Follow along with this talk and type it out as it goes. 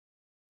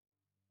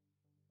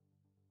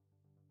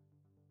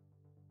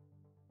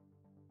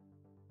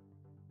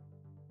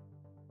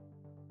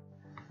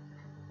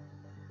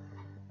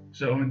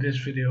So in this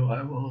video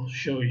I will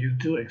show you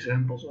two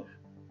examples of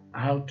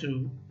how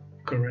to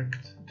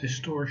correct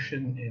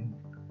distortion in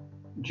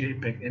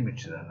JPEG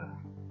image data.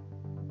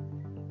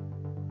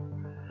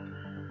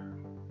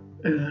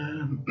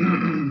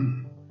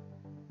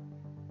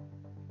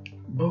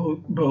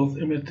 Both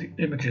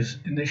images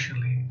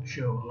initially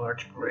show a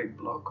large gray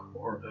block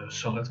or a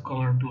solid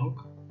color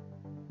block,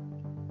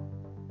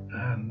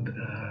 and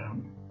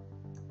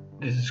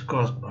this is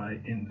caused by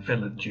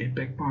invalid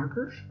JPEG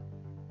markers.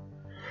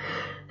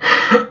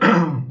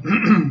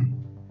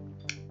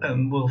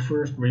 And we'll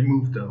first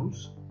remove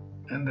those,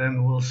 and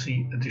then we'll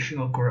see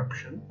additional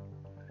corruption.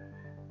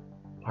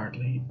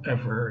 Hardly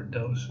ever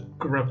those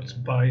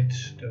corrupt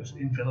bytes, those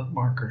invalid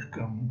markers,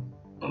 come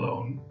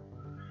alone.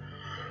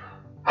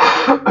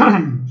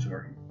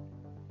 Sorry.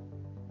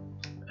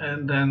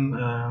 And then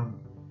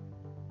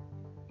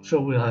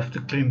so we'll have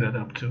to clean that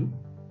up too.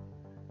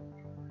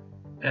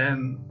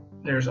 And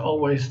there's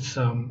always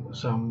some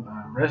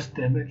rest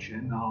damage,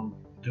 and I'll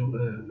do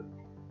a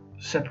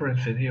separate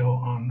video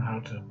on how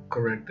to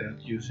correct that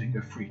using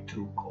a free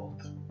tool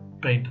called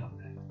Paint on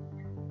it.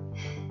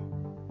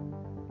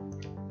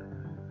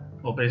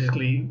 Well,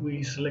 basically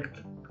we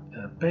select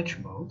patch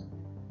mode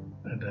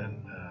and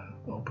then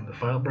open the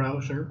file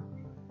browser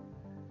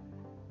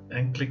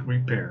and click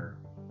repair,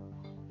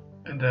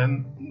 and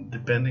then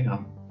depending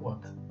on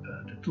what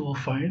the tool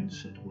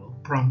finds, it will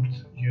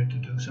prompt you to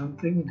do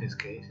something. In this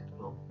case it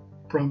will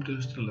prompt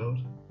us to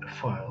load a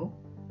file.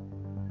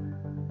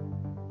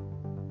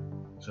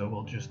 So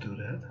we'll just do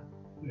that.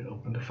 We'll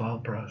open the file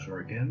browser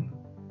again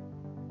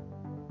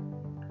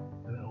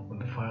and open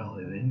the file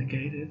it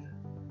indicated.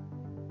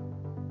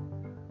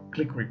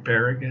 Click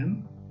repair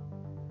again.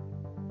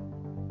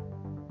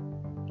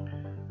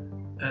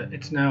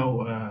 It's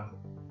now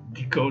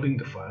decoding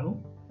the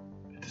file.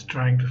 It's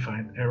trying to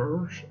find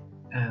errors,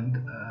 and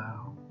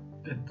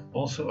it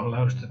also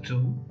allows the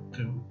tool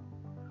to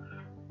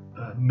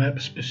map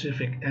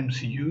specific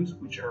MCUs,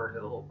 which are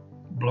little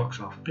blocks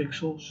of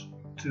pixels,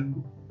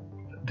 to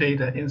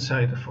data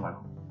inside the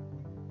file.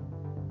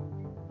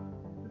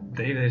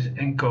 Data is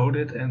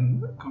encoded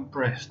and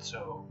compressed,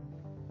 so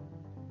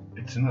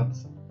it's not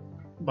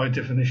by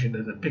definition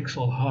that a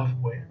pixel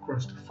halfway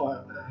across the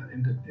file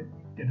in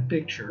the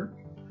picture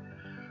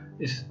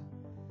is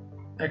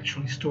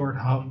actually stored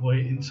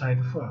halfway inside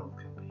the file.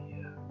 It could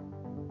be,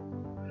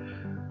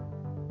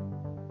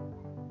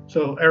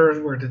 so errors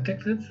were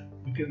detected.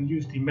 We can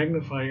use the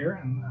magnifier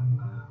and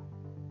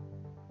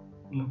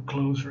look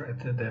closer at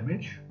the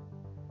damage.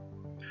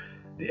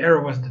 The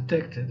error was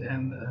detected,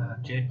 and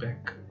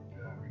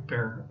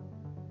JPEG-Repair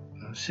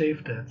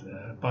saved that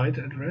byte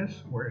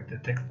address where it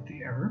detected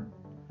the error.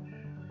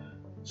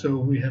 So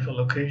we have a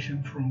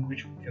location from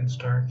which we can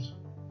start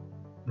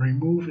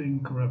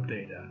removing corrupt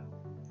data.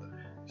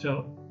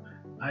 So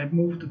I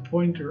moved the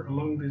pointer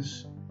along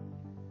this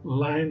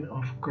line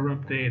of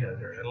corrupt data.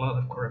 There's a lot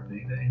of corrupt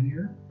data in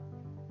here,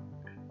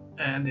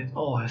 and it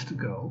all has to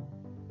go.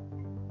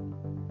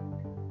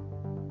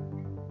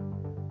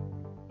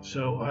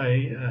 So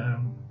I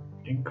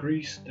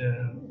increase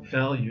the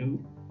value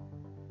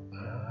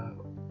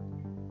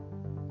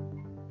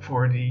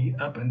for the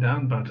up and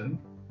down button.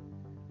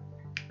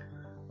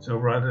 So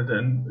rather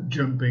than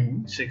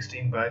jumping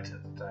 16 bytes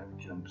at a time,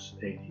 it jumps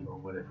 80 or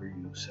whatever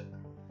you set.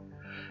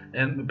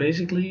 And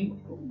basically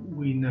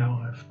we now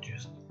have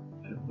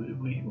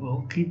we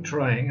will keep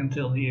trying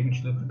until the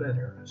image looks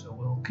better. So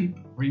we'll keep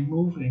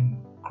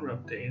removing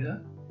corrupt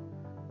data,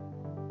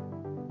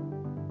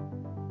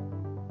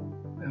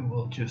 and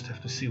we'll just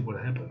have to see what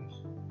happens.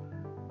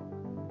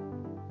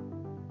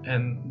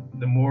 And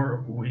the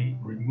more we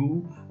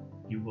remove,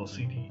 you will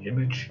see the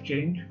image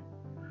change,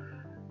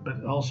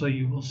 but also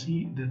you will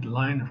see the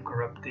line of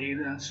corrupt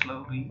data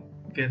slowly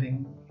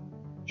getting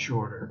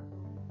shorter.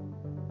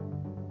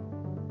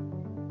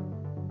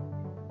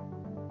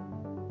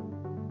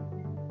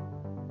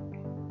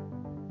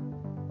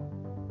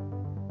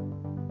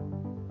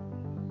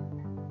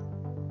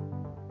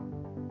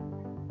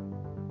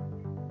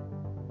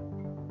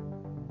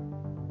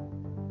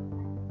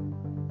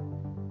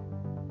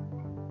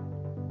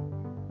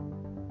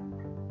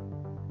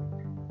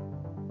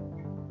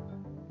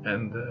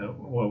 And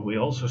what we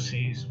also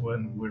see is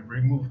when we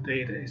remove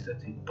data is that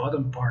the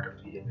bottom part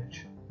of the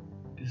image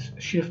is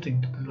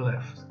shifting to the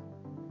left.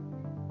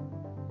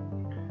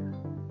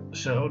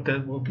 So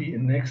that will be the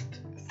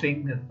next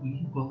thing that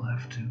we will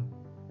have to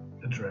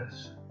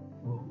address.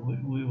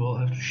 We will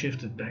have to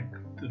shift it back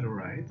to the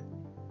right.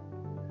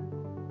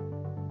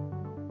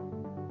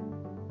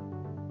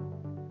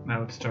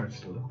 Now it starts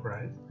to look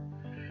right.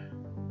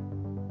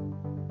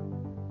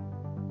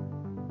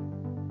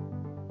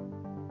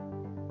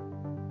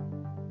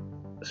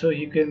 So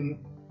you can,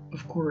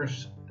 of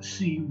course,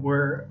 see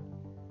where,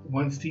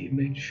 once the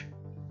image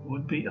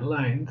would be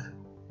aligned,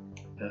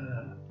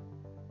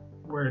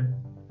 where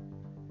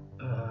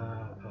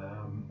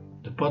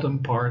the bottom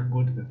part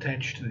would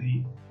attach to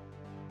the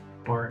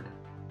part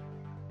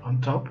on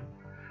top.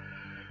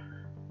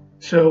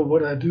 So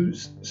what I do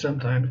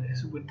sometimes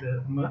is with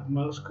the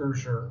mouse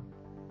cursor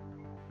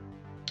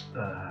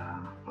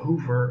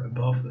hover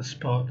above the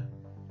spot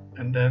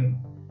and then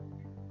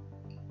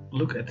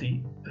look at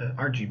the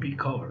RGB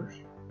colors,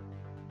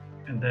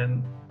 and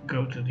then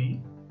go to the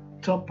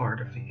top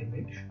part of the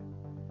image,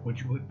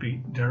 which would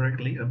be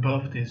directly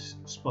above this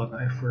spot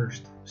I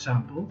first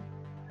sampled,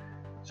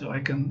 so I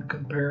can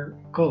compare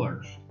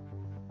colors.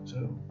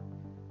 So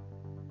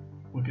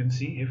we can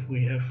see if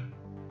we have,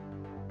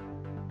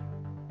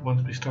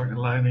 once we start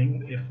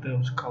aligning, if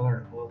those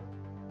colors will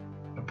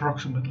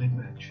approximately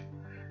match.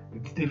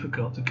 It's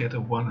difficult to get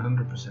a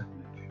 100%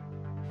 match,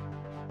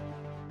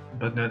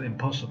 but not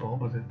impossible,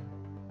 but it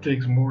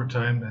takes more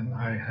time than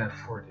I have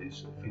for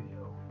this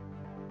video,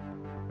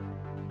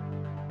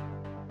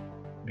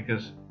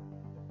 because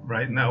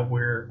right now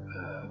we're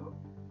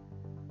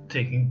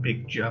taking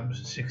big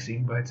jumps,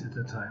 16 bytes at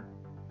a time,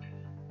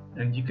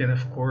 and you can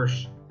of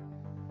course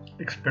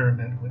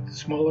experiment with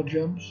smaller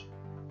jumps,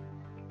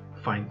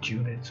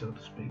 fine-tune it, so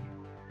to speak.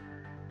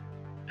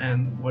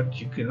 And what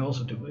you can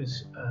also do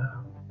is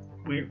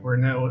we're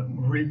now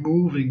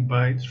removing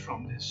bytes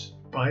from this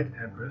byte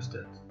address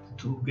that the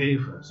tool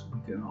gave us.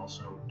 We can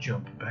also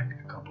jump back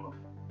a couple of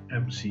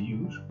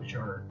MCUs, which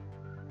are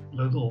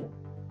little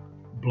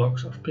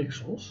blocks of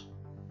pixels.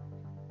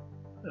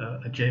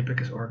 A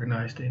JPEG is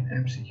organized in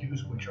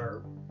MCUs, which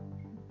are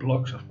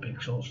blocks of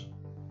pixels,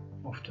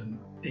 often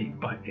 8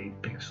 by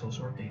 8 pixels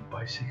or 8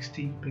 by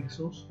 16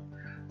 pixels.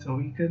 So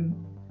you can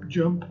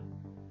jump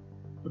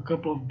a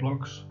couple of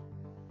blocks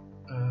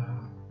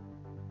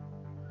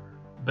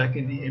back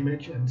in the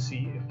image and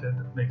see if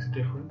that makes a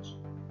difference.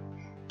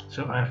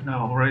 So I've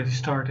now already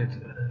started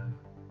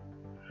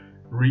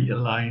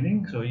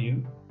realigning. So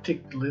you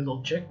tick the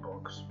little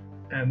checkbox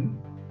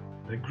and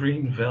the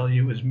green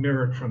value is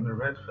mirrored from the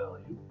red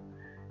value.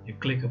 You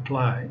click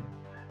apply,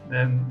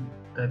 then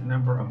that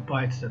number of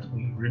bytes that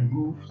we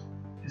removed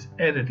is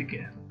added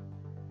again.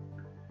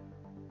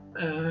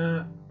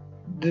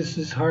 This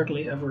is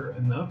hardly ever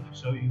enough,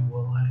 so you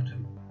will have to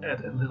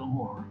add a little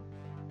more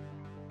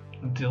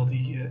until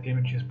the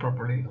image is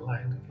properly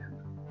aligned again.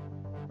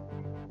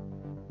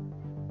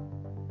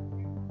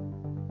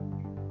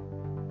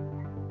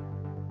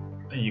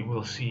 And you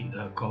will see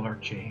a color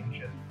change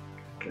and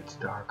it gets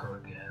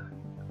darker again.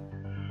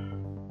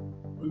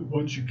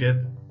 Once you get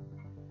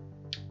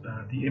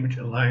the image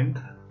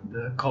aligned,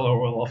 the color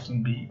will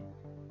often be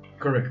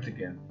correct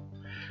again.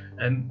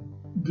 And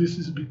this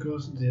is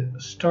because the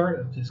start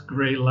of this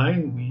gray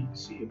line we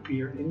see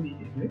appear in the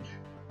image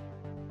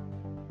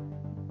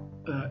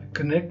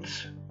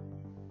connects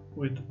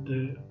with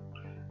the,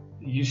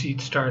 you see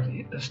it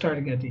starting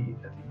at the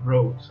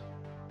road,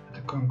 at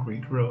the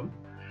concrete road,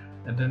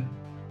 and then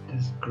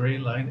this gray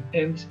line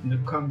ends in the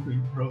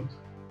concrete road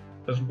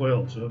as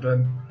well. So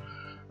then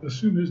as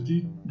soon as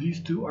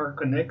these two are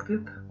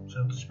connected,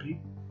 so to speak,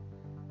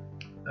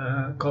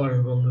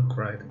 colors will look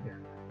right again.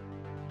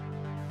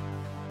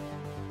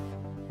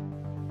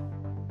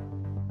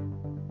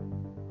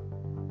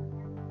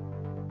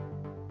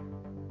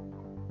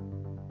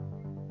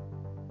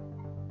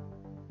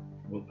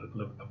 Will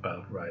look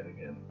about right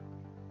again.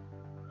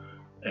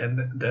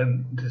 And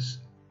then this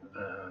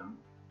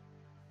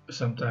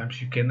sometimes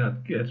you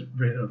cannot get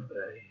rid of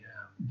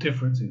a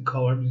difference in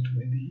color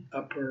between the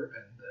upper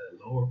and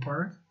the lower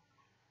part,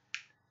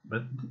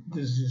 but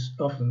this is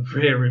often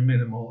very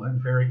minimal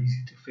and very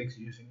easy to fix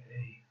using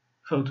a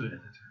photo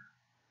editor.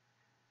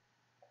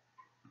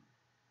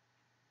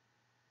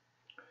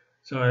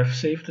 So I've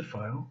saved the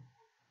file,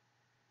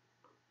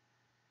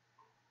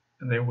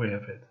 and there we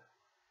have it.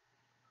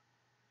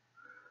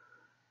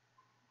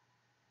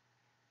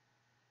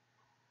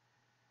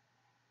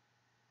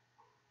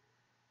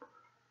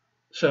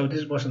 So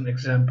this was an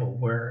example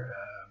where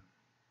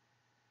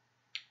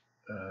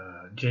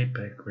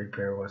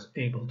JPEG-Repair was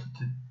able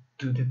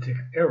to detect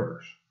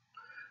errors,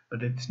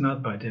 but it's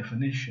not by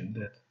definition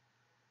that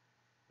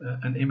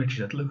an image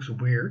that looks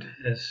weird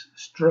has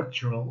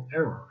structural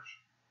errors.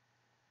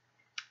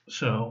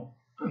 So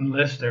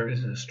unless there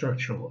is a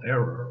structural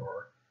error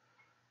or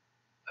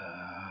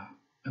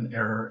an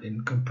error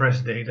in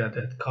compressed data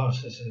that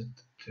causes it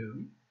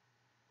to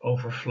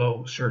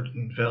overflow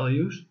certain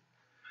values,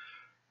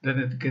 then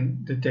it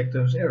can detect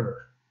those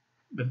errors.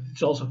 But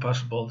it's also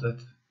possible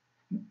that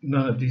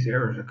none of these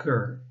errors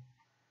occur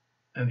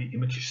and the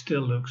image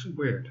still looks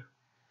weird.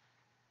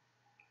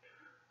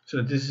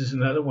 So this is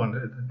another one.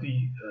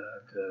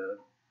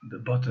 The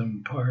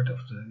bottom part of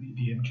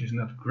the image is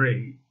not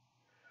gray,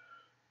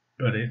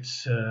 but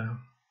it's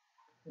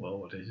well,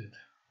 what is it?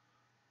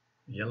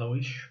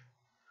 Yellowish.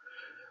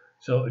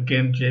 So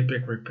again,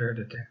 JPEG-Repair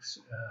detects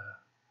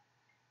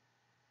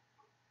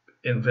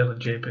invalid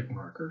JPEG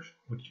markers,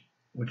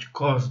 which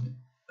cause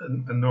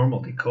a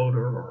normal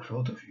decoder or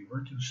photo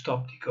viewer to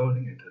stop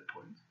decoding at that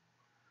point.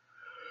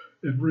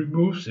 It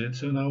removes it,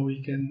 so now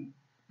we can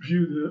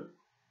view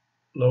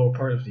the lower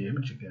part of the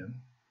image again.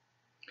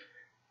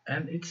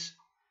 And it's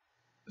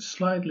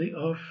slightly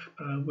off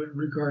with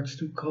regards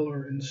to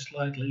color and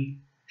slightly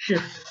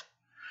shifted.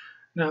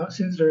 Now,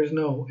 since there is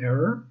no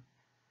error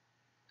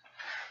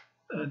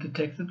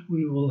detected,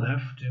 we will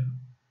have to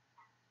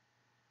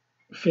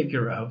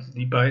figure out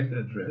the byte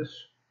address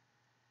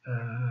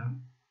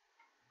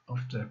of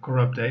the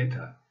corrupt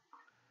data.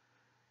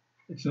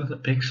 It's not the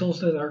pixels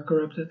that are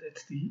corrupted,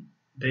 it's the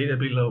data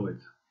below it.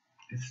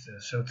 It's,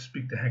 so to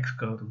speak, the hex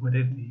code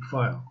within the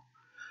file.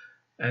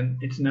 And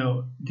it's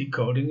now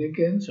decoding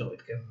again, so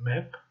it can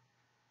map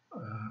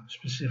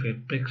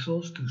specific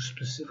pixels to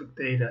specific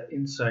data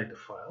inside the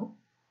file.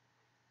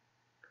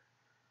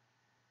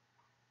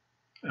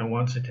 And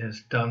once it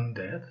has done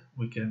that,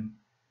 we can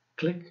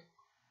click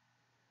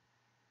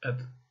at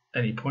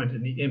any point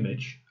in the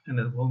image, and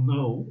it will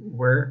know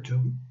where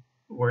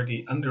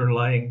the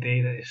underlying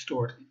data is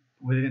stored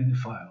within the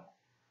file.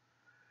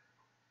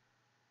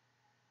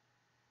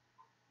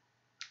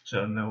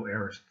 So no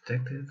errors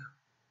detected.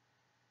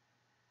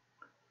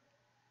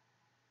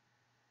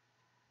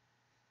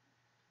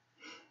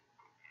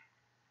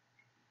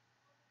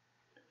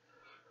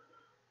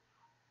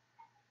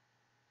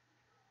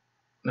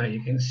 Now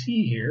you can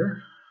see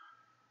here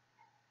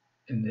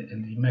in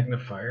the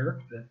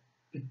magnifier that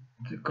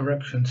the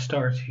corruption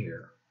starts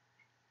here.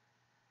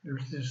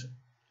 There's this,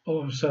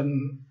 all of a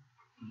sudden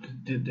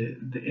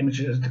the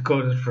image is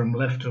decoded from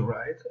left to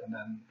right and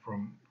then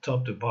from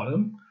top to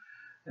bottom,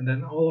 and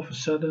then all of a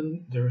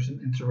sudden there's an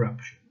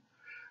interruption.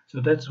 So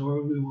that's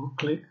where we will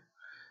click,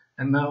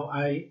 and now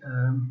I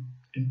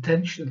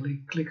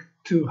intentionally click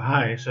too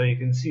high so you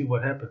can see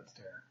what happens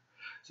there.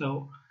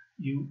 So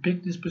you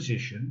pick this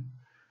position,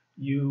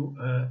 you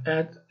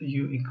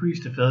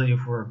increase the value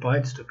for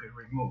bytes to be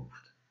removed.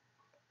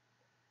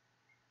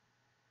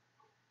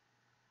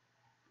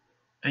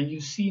 And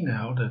you see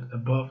now that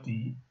above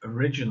the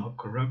original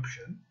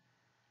corruption,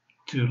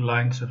 2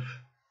 lines of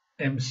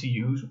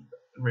MCUs,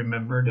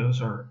 remember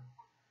those are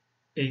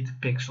 8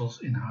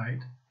 pixels in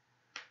height.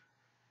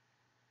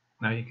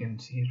 Now you can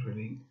see it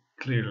really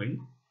clearly.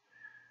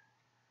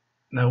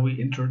 Now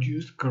we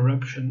introduced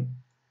corruption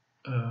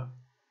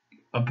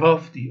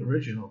above the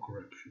original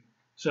corruption.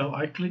 So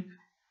I click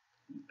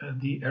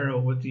the arrow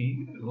with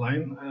the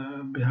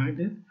line behind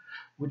it,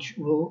 which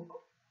will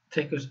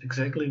take us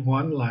exactly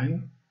 1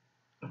 line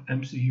of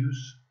MCUs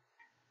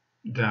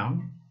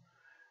down.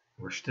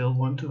 We're still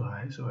 1 too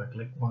high, so I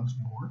click once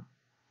more.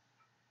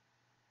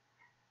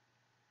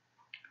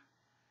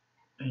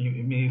 And you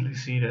immediately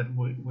see that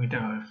we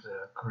now have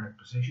the correct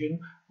position.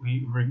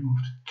 We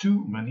removed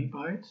too many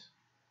bytes.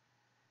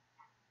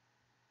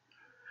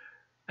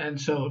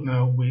 And so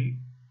now we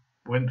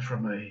went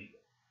from a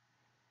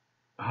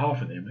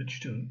half an image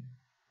to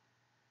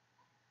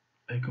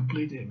a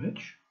complete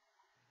image.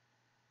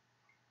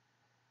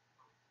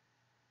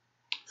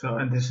 So,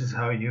 and this is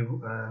how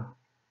you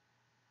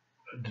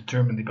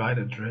determine the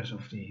byte address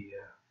of the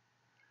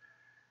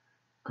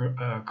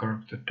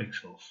corrupted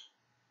pixels.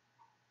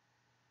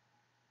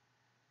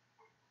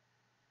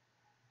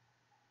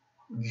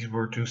 These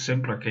were 2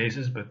 simpler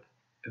cases, but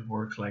it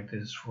works like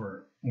this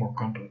for more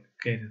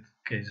complicated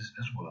cases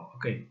as well.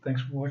 Okay,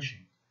 thanks for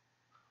watching.